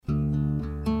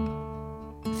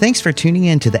Thanks for tuning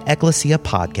in to the Ecclesia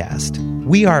podcast.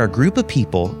 We are a group of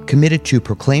people committed to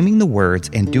proclaiming the words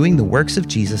and doing the works of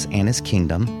Jesus and his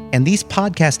kingdom, and these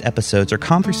podcast episodes are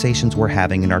conversations we're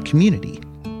having in our community.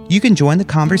 You can join the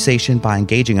conversation by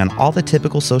engaging on all the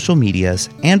typical social medias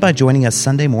and by joining us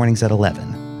Sunday mornings at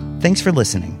 11. Thanks for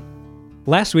listening.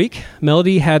 Last week,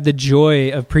 Melody had the joy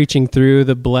of preaching through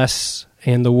the bless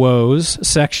and the woes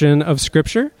section of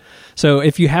Scripture. So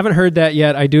if you haven't heard that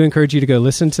yet, I do encourage you to go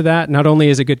listen to that. Not only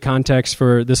is it good context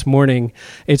for this morning,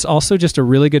 it's also just a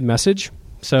really good message.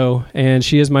 And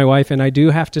she is my wife, and I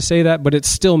do have to say that, but it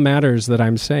still matters that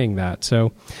I'm saying that.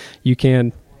 So you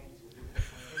can...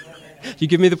 You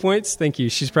give me the points? Thank you.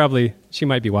 She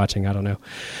might be watching. I don't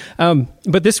know.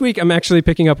 But this week, I'm actually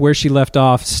picking up where she left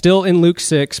off, still in Luke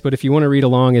 6, but if you want to read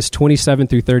along, it's 27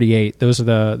 through 38. Those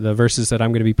are the verses that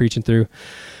I'm going to be preaching through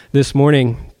this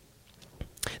morning.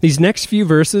 These next few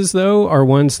verses, though, are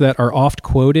ones that are oft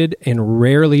quoted and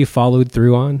rarely followed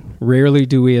through on. Rarely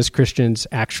do we as Christians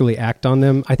actually act on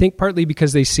them. I think partly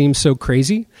because they seem so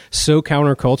crazy, so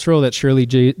countercultural, that surely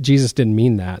Jesus didn't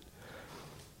mean that.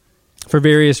 For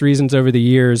various reasons over the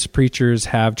years, preachers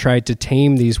have tried to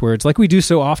tame these words, like we do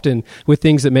so often with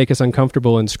things that make us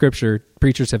uncomfortable in Scripture.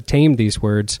 Preachers have tamed these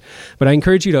words, but I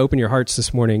encourage you to open your hearts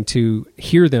this morning to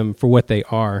hear them for what they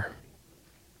are.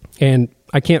 And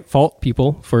I can't fault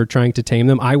people for trying to tame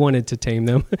them. I wanted to tame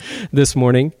them this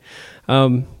morning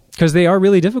because they are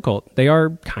really difficult. They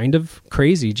are kind of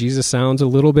crazy. Jesus sounds a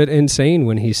little bit insane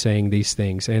when he's saying these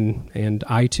things, and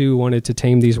I too wanted to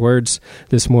tame these words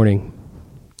this morning.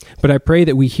 But I pray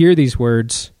that we hear these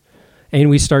words and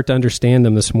we start to understand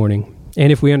them this morning.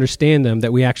 And if we understand them,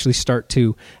 that we actually start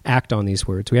to act on these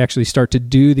words. We actually start to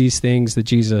do these things that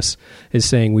Jesus is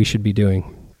saying we should be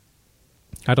doing.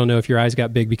 I don't know if your eyes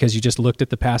got big because you just looked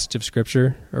at the passage of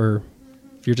Scripture or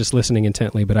if you're just listening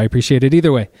intently, but I appreciate it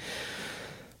either way.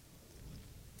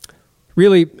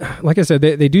 Really, like I said,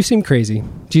 they do seem crazy.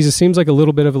 Jesus seems like a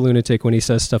little bit of a lunatic when he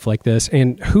says stuff like this.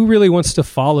 And who really wants to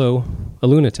follow a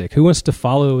lunatic? Who wants to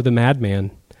follow the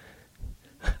madman?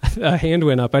 A hand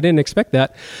went up. I didn't expect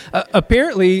that.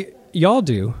 Apparently, y'all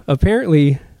do.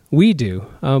 Apparently, we do.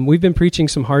 We've been preaching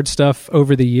some hard stuff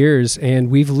over the years,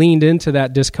 and we've leaned into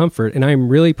that discomfort, and I'm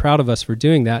really proud of us for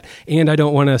doing that. And I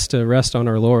don't want us to rest on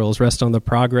our laurels, rest on the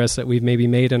progress that we've maybe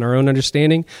made in our own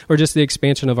understanding or just the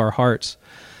expansion of our hearts.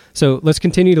 So let's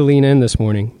continue to lean in this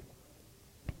morning.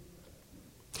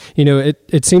 You know,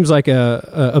 it seems like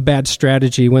a bad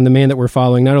strategy when the man that we're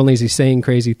following, not only is he saying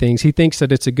crazy things, he thinks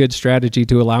that it's a good strategy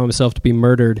to allow himself to be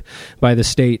murdered by the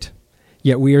state.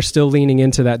 Yet we are still leaning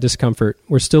into that discomfort.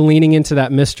 We're still leaning into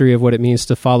that mystery of what it means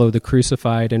to follow the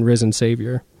crucified and risen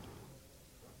Savior.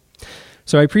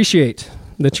 So I appreciate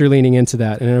that you're leaning into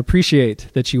that, and I appreciate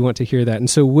that you want to hear that. And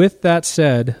so with that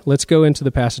said, let's go into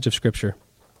the passage of Scripture.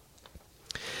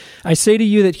 I say to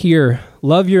you that hear,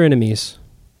 love your enemies,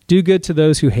 do good to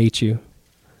those who hate you,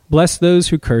 bless those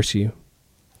who curse you,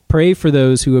 pray for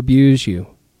those who abuse you.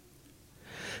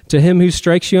 To him who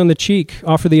strikes you on the cheek,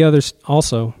 offer the other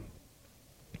also.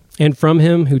 And from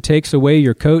him who takes away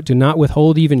your coat, do not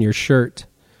withhold even your shirt.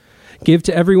 Give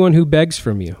to everyone who begs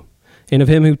from you, and of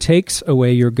him who takes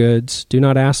away your goods, do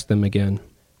not ask them again.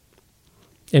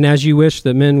 And as you wish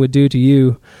that men would do to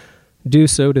you, do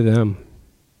so to them.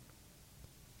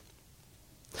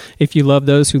 If you love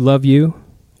those who love you,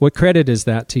 what credit is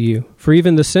that to you? For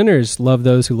even the sinners love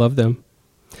those who love them.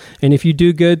 And if you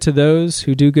do good to those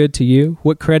who do good to you,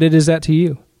 what credit is that to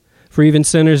you? For even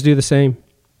sinners do the same.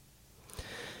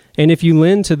 And if you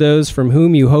lend to those from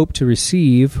whom you hope to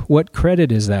receive, what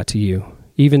credit is that to you?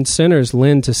 Even sinners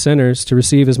lend to sinners to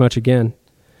receive as much again.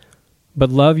 But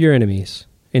love your enemies,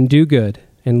 and do good,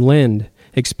 and lend,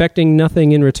 expecting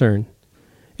nothing in return.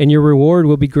 And your reward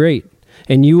will be great,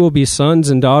 and you will be sons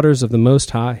and daughters of the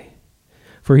Most High.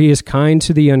 For he is kind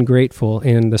to the ungrateful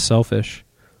and the selfish.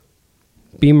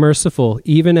 Be merciful,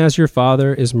 even as your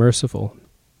Father is merciful.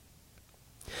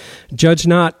 Judge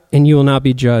not, and you will not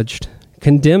be judged.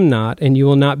 Condemn not, and you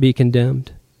will not be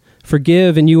condemned.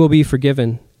 Forgive, and you will be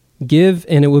forgiven. Give,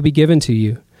 and it will be given to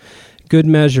you. Good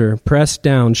measure, pressed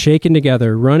down, shaken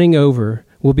together, running over,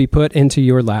 will be put into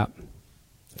your lap.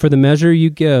 For the measure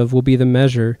you give will be the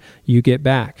measure you get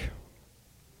back.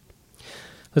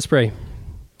 Let's pray.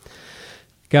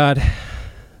 God,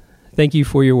 thank you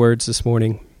for your words this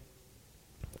morning.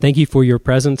 Thank you for your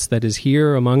presence that is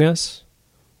here among us.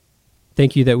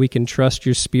 Thank you that we can trust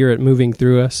your Spirit moving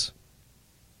through us.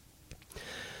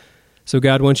 So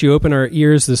God, won't you open our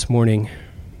ears this morning?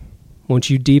 Won't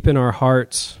you deepen our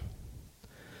hearts?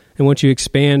 And won't you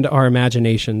expand our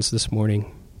imaginations this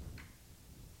morning?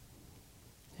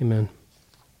 Amen.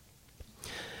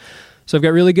 So I've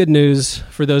got really good news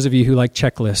for those of you who like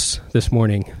checklists this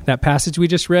morning. That passage we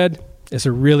just read is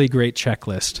a really great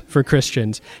checklist for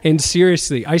Christians. And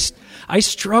seriously, I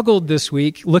struggled this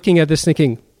week looking at this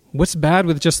thinking, what's bad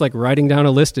with just like writing down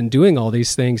a list and doing all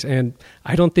these things? And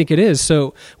I don't think it is.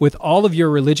 So with all of your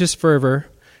religious fervor,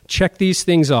 check these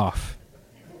things off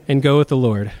and go with the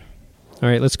Lord. All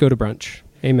right, let's go to brunch.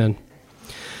 Amen.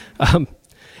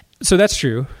 So that's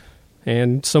true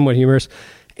and somewhat humorous.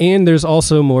 And there's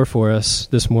also more for us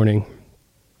this morning.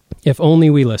 If only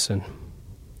we listen.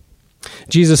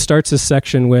 Jesus starts this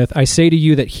section with, I say to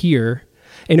you that hear,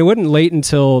 and it wasn't late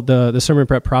until the sermon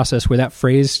prep process where that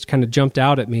phrase kind of jumped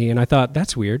out at me, and I thought,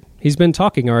 that's weird. He's been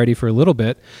talking already for a little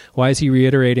bit. Why is he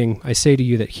reiterating, I say to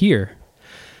you that hear?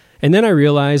 And then I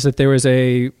realized that there was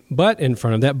a but in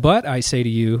front of that, but I say to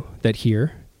you that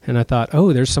hear. And I thought,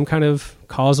 oh, there's some kind of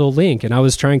causal link. And I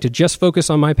was trying to just focus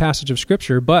on my passage of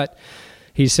Scripture, but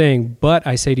he's saying, but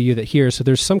I say to you that hear. So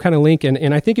there's some kind of link.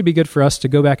 And I think it'd be good for us to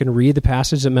go back and read the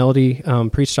passage that Melody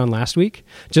preached on last week,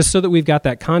 just so that we've got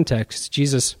that context.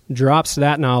 Jesus drops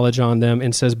that knowledge on them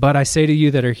and says, but I say to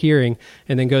you that are hearing,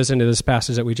 and then goes into this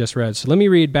passage that we just read. So let me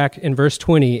read back in verse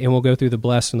 20, and we'll go through the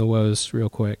bless and the woes real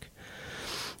quick.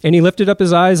 And he lifted up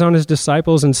his eyes on his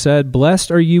disciples and said,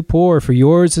 blessed are you poor, for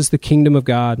yours is the kingdom of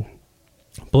God.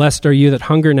 Blessed are you that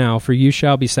hunger now, for you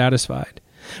shall be satisfied.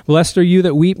 Blessed are you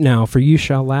that weep now, for you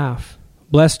shall laugh.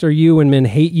 Blessed are you when men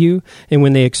hate you, and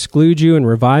when they exclude you and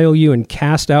revile you and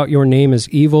cast out your name as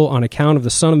evil on account of the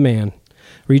Son of Man.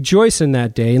 Rejoice in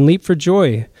that day and leap for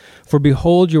joy, for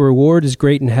behold, your reward is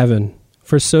great in heaven,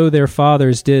 for so their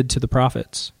fathers did to the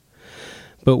prophets.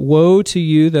 But woe to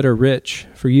you that are rich,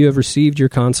 for you have received your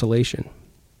consolation.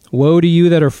 Woe to you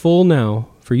that are full now,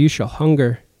 for you shall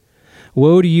hunger.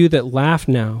 Woe to you that laugh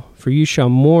now, for you shall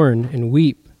mourn and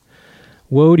weep.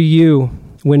 Woe to you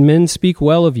when men speak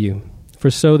well of you, for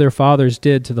so their fathers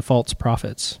did to the false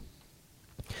prophets.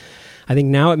 I think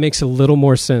now it makes a little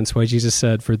more sense why Jesus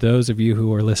said, for those of you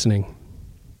who are listening.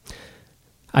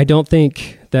 I don't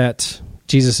think that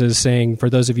Jesus is saying, for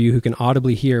those of you who can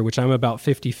audibly hear, which I'm about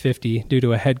 50-50 due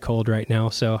to a head cold right now,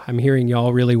 so I'm hearing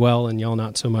y'all really well and y'all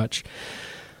not so much.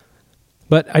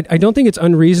 But I don't think it's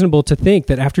unreasonable to think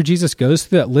that after Jesus goes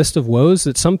through that list of woes,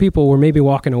 that some people were maybe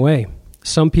walking away.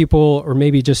 Some people are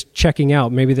maybe just checking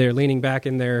out. Maybe they're leaning back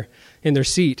in their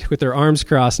seat with their arms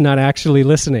crossed, not actually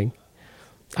listening.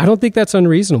 I don't think that's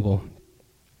unreasonable.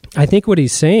 I think what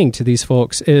he's saying to these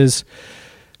folks is,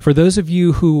 for those of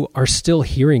you who are still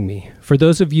hearing me, for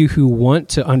those of you who want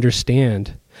to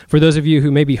understand, for those of you who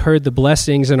maybe heard the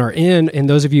blessings and are in, and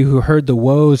those of you who heard the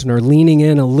woes and are leaning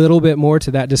in a little bit more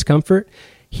to that discomfort,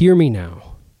 hear me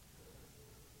now.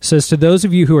 It says, to those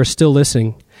of you who are still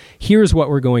listening, here's what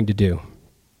we're going to do.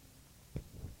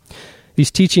 These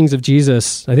teachings of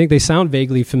Jesus, I think they sound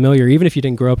vaguely familiar. Even if you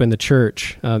didn't grow up in the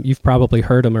church, you've probably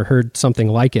heard them or heard something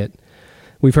like it.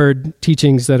 We've heard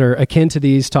teachings that are akin to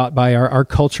these taught by our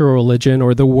cultural religion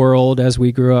or the world as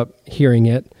we grew up hearing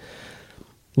it.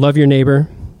 Love your neighbor.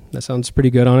 That sounds pretty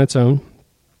good on its own.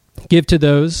 Give to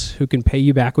those who can pay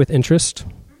you back with interest.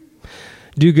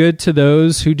 Do good to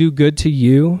those who do good to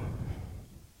you.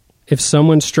 If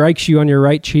someone strikes you on your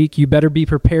right cheek, you better be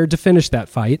prepared to finish that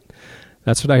fight.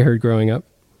 That's what I heard growing up.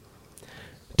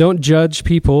 Don't judge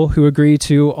people who agree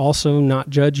to also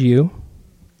not judge you.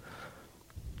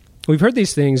 We've heard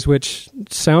these things which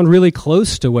sound really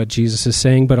close to what Jesus is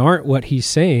saying, but aren't what he's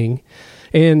saying.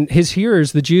 And his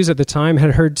hearers, the Jews at the time,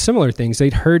 had heard similar things.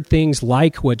 They'd heard things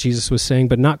like what Jesus was saying,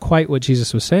 but not quite what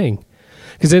Jesus was saying.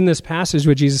 Because in this passage,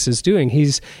 what Jesus is doing,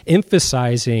 he's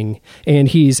emphasizing and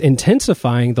he's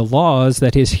intensifying the laws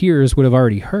that his hearers would have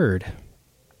already heard.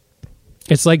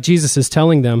 It's like Jesus is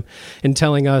telling them and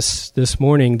telling us this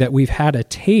morning that we've had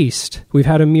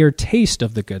a mere taste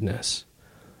of the goodness.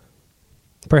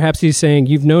 Perhaps he's saying,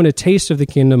 you've known a taste of the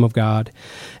kingdom of God,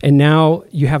 and now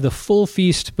you have the full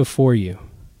feast before you.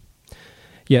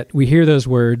 Yet we hear those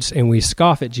words and we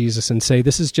scoff at Jesus and say,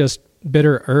 this is just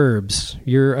bitter herbs.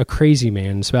 You're a crazy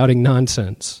man spouting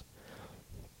nonsense.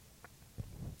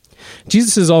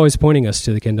 Jesus is always pointing us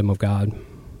to the kingdom of God.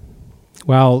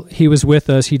 While he was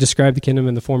with us, he described the kingdom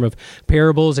in the form of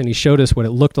parables, and he showed us what it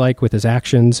looked like with his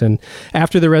actions. And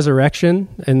after the resurrection,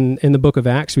 in the book of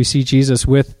Acts, we see Jesus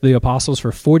with the apostles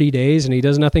for 40 days, and he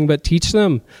does nothing but teach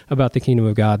them about the kingdom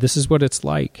of God. This is what it's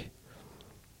like.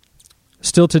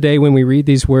 Still today, when we read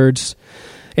these words,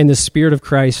 and the Spirit of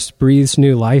Christ breathes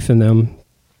new life in them,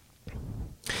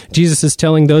 Jesus is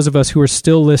telling those of us who are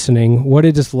still listening what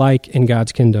it is like in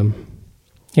God's kingdom.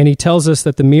 And he tells us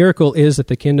that the miracle is that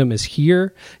the kingdom is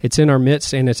here, it's in our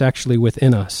midst, and it's actually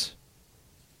within us.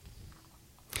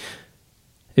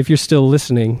 If you're still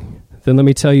listening, then let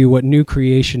me tell you what new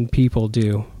creation people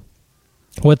do,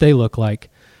 what they look like,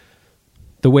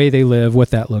 the way they live,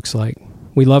 what that looks like.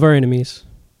 We love our enemies.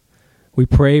 We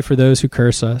pray for those who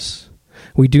curse us.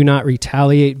 We do not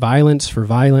retaliate violence for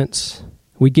violence.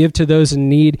 We give to those in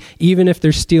need, even if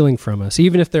they're stealing from us,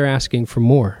 even if they're asking for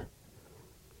more.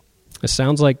 It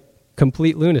sounds like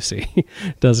complete lunacy,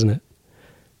 doesn't it?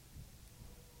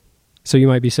 So you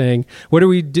might be saying, what are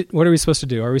we supposed to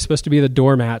do? Are we supposed to be the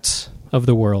doormats of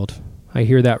the world? I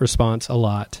hear that response a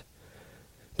lot.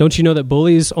 Don't you know that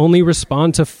bullies only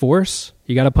respond to force?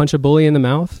 You got to punch a bully in the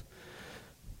mouth?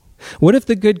 What if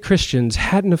the good Christians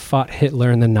hadn't have fought Hitler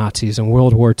and the Nazis in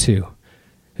World War II?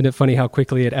 Isn't it funny how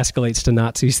quickly it escalates to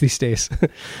Nazis these days?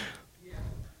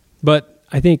 But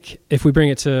I think if we bring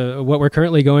it to what we're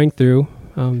currently going through,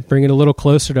 bring it a little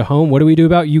closer to home, what do we do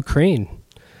about Ukraine,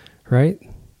 right?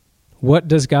 What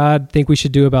does God think we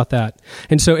should do about that?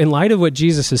 And so in light of what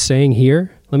Jesus is saying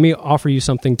here, let me offer you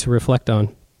something to reflect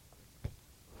on.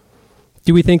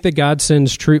 Do we think that God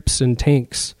sends troops and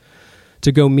tanks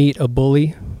to go meet a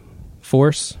bully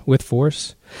with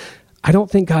force? I don't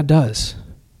think God does.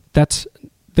 That's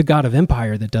the God of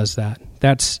empire that does that.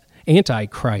 That's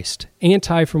anti-Christ,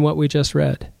 anti from what we just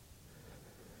read.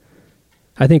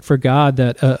 I think for God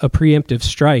that a preemptive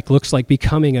strike looks like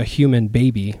becoming a human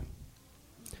baby.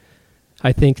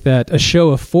 I think that a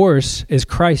show of force is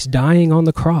Christ dying on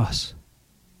the cross.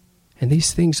 And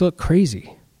these things look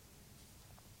crazy.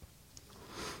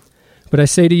 But I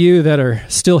say to you that are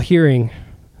still hearing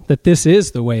that this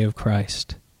is the way of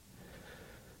Christ.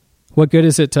 What good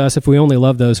is it to us if we only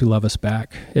love those who love us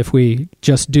back? If we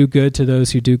just do good to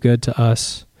those who do good to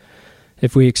us?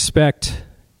 If we expect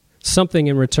something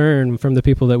in return from the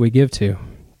people that we give to?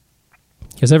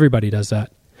 Because everybody does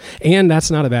that. And that's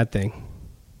not a bad thing.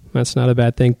 That's not a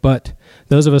bad thing. But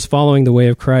those of us following the way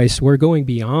of Christ, we're going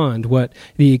beyond what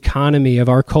the economy of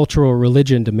our cultural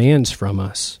religion demands from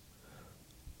us.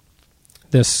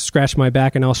 This scratch my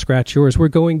back and I'll scratch yours. We're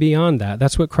going beyond that.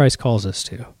 That's what Christ calls us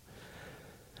to.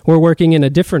 We're working in a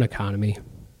different economy,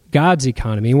 God's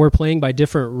economy, and we're playing by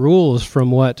different rules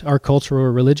from what our cultural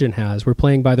religion has. We're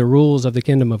playing by the rules of the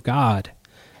kingdom of God,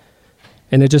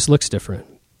 and it just looks different.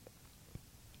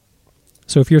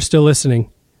 So if you're still listening,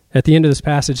 at the end of this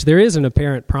passage, there is an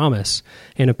apparent promise,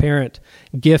 an apparent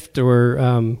gift or,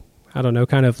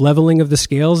 kind of leveling of the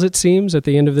scales, it seems, at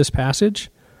the end of this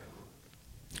passage.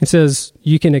 It says,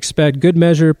 you can expect good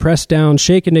measure, pressed down,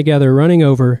 shaken together, running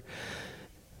over,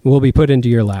 will be put into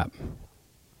your lap.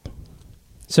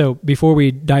 So before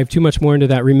we dive too much more into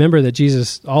that, remember that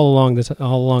Jesus all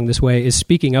along this way is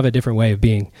speaking of a different way of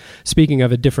being, speaking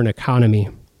of a different economy.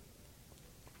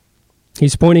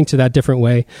 He's pointing to that different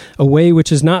way, a way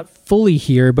which is not fully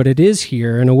here, but it is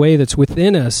here, in a way that's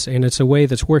within us, and it's a way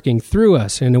that's working through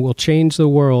us, and it will change the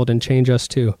world and change us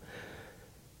too.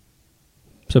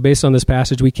 So based on this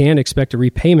passage, we can expect a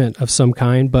repayment of some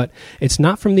kind, but it's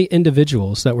not from the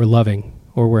individuals that we're loving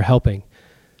or we're helping.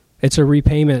 It's a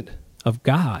repayment of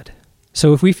God.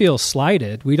 So if we feel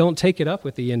slighted, we don't take it up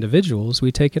with the individuals,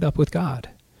 we take it up with God.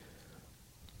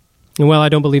 And while I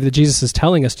don't believe that Jesus is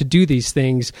telling us to do these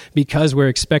things because we're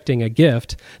expecting a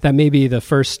gift, that may be the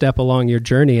first step along your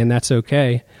journey, and that's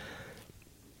okay.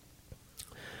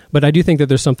 But I do think that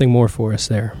there's something more for us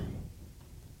there.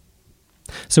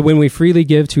 So when we freely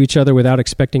give to each other without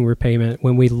expecting repayment,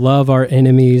 when we love our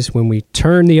enemies, when we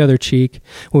turn the other cheek,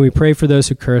 when we pray for those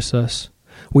who curse us,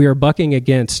 we are bucking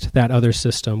against that other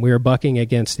system. We are bucking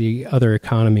against the other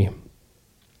economy.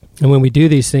 And when we do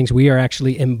these things, we are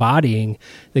actually embodying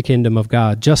the kingdom of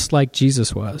God, just like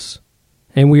Jesus was.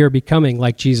 And we are becoming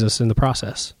like Jesus in the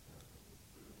process.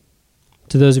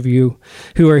 To those of you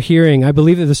who are hearing, I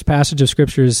believe that this passage of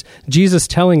Scripture is Jesus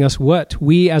telling us what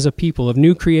we as a people of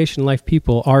new creation life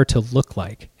people are to look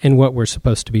like and what we're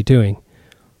supposed to be doing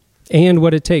and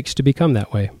what it takes to become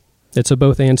that way. It's a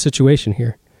both-and situation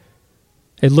here.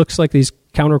 It looks like these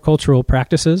countercultural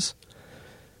practices,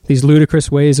 these ludicrous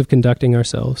ways of conducting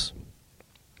ourselves.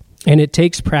 And it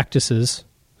takes practices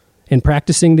and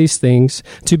practicing these things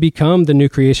to become the new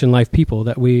creation life people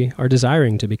that we are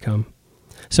desiring to become.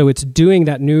 So it's doing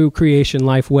that new creation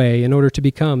life way in order to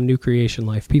become new creation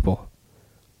life people.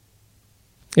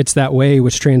 It's that way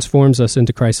which transforms us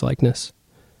into Christ-likeness.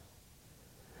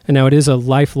 And now it is a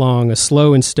lifelong, a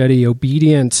slow and steady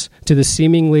obedience to the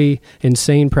seemingly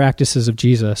insane practices of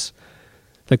Jesus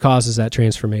that causes that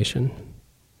transformation.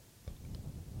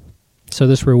 So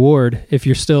this reward, if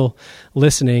you're still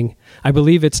listening, I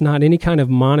believe it's not any kind of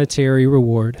monetary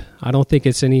reward. I don't think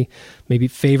it's any maybe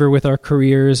favor with our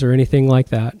careers or anything like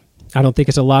that. I don't think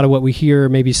it's a lot of what we hear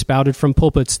maybe spouted from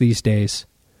pulpits these days.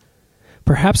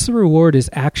 Perhaps the reward is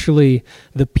actually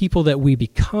the people that we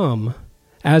become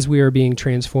as we are being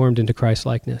transformed into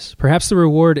Christ-likeness. Perhaps the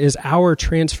reward is our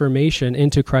transformation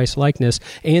into Christ-likeness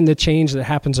and the change that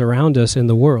happens around us in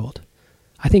the world.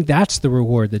 I think that's the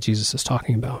reward that Jesus is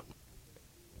talking about.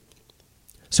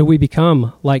 So we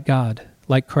become like God,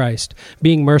 like Christ,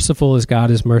 being merciful as God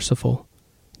is merciful,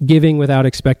 giving without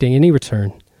expecting any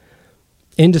return,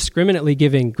 indiscriminately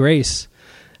giving grace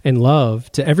and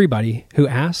love to everybody who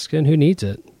asks and who needs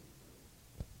it.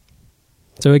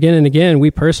 So again and again, we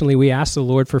ask the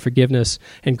Lord for forgiveness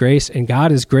and grace, and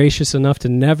God is gracious enough to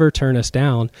never turn us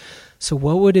down. So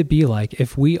what would it be like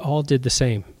if we all did the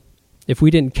same? If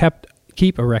we didn't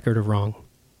keep a record of wrong?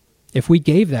 If we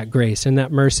gave that grace and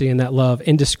that mercy and that love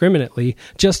indiscriminately,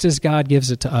 just as God gives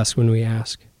it to us when we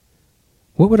ask?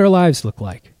 What would our lives look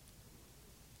like?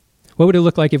 What would it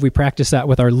look like if we practiced that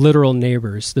with our literal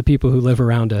neighbors, the people who live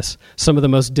around us, some of the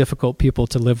most difficult people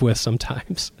to live with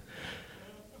sometimes?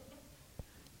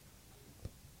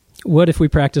 What if we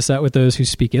practice that with those who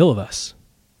speak ill of us,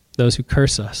 those who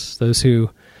curse us, those who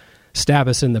stab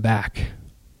us in the back?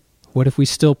 What if we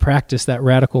still practice that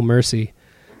radical mercy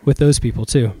with those people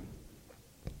too?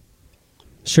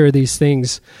 Sure, these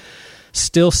things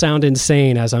still sound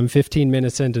insane as I'm 15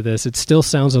 minutes into this. It still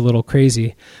sounds a little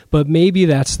crazy, but maybe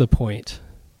that's the point.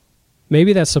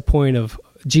 Maybe that's the point of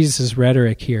Jesus'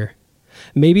 rhetoric here.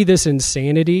 Maybe this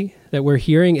insanity that we're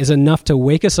hearing is enough to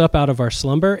wake us up out of our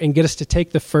slumber and get us to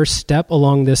take the first step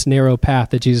along this narrow path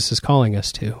that Jesus is calling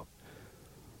us to.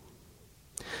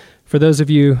 For those of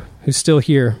you who still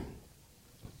hear,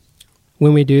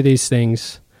 when we do these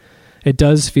things, it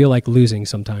does feel like losing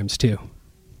sometimes too.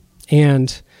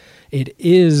 And it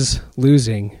is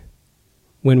losing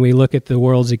when we look at the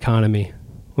world's economy,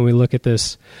 when we look at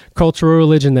this cultural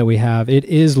religion that we have. It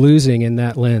is losing in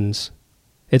that lens.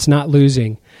 It's not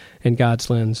losing in God's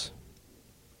lens.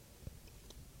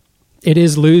 It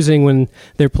is losing when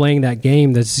they're playing that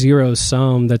game that's zero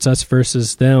sum, that's us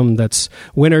versus them, that's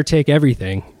winner take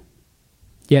everything.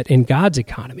 Yet in God's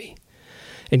economy,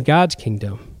 in God's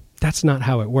kingdom, that's not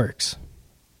how it works.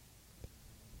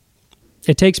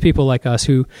 It takes people like us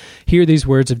who hear these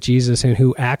words of Jesus and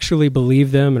who actually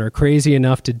believe them and are crazy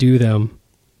enough to do them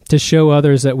to show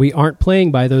others that we aren't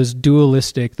playing by those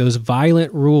dualistic, those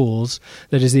violent rules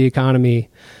that is the economy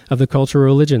of the cultural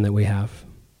religion that we have.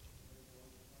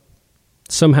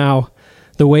 Somehow,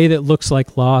 the way that looks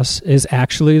like loss is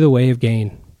actually the way of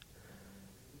gain.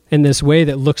 And this way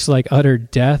that looks like utter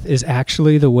death is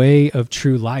actually the way of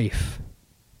true life,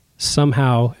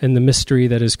 somehow in the mystery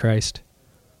that is Christ.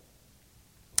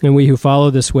 And we who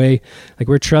follow this way, like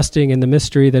we're trusting in the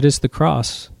mystery that is the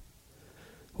cross.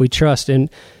 We trust in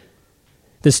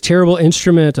this terrible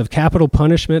instrument of capital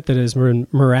punishment that is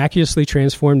miraculously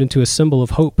transformed into a symbol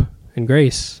of hope and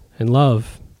grace and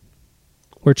love.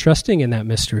 We're trusting in that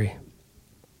mystery.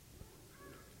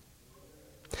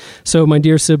 So, my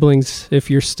dear siblings,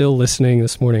 if you're still listening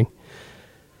this morning,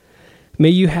 may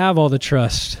you have all the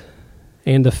trust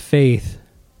and the faith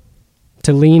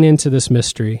to lean into this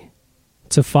mystery,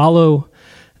 to follow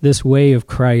this way of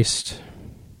Christ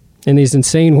and these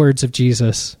insane words of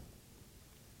Jesus.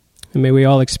 And may we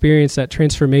all experience that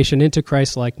transformation into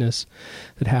Christ-likeness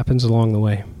that happens along the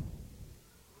way.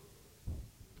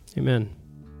 Amen.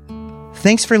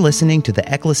 Thanks for listening to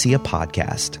the Ecclesia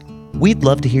podcast. We'd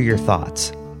love to hear your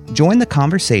thoughts. Join the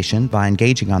conversation by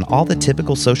engaging on all the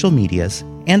typical social medias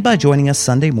and by joining us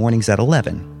Sunday mornings at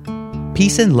 11.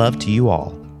 Peace and love to you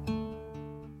all.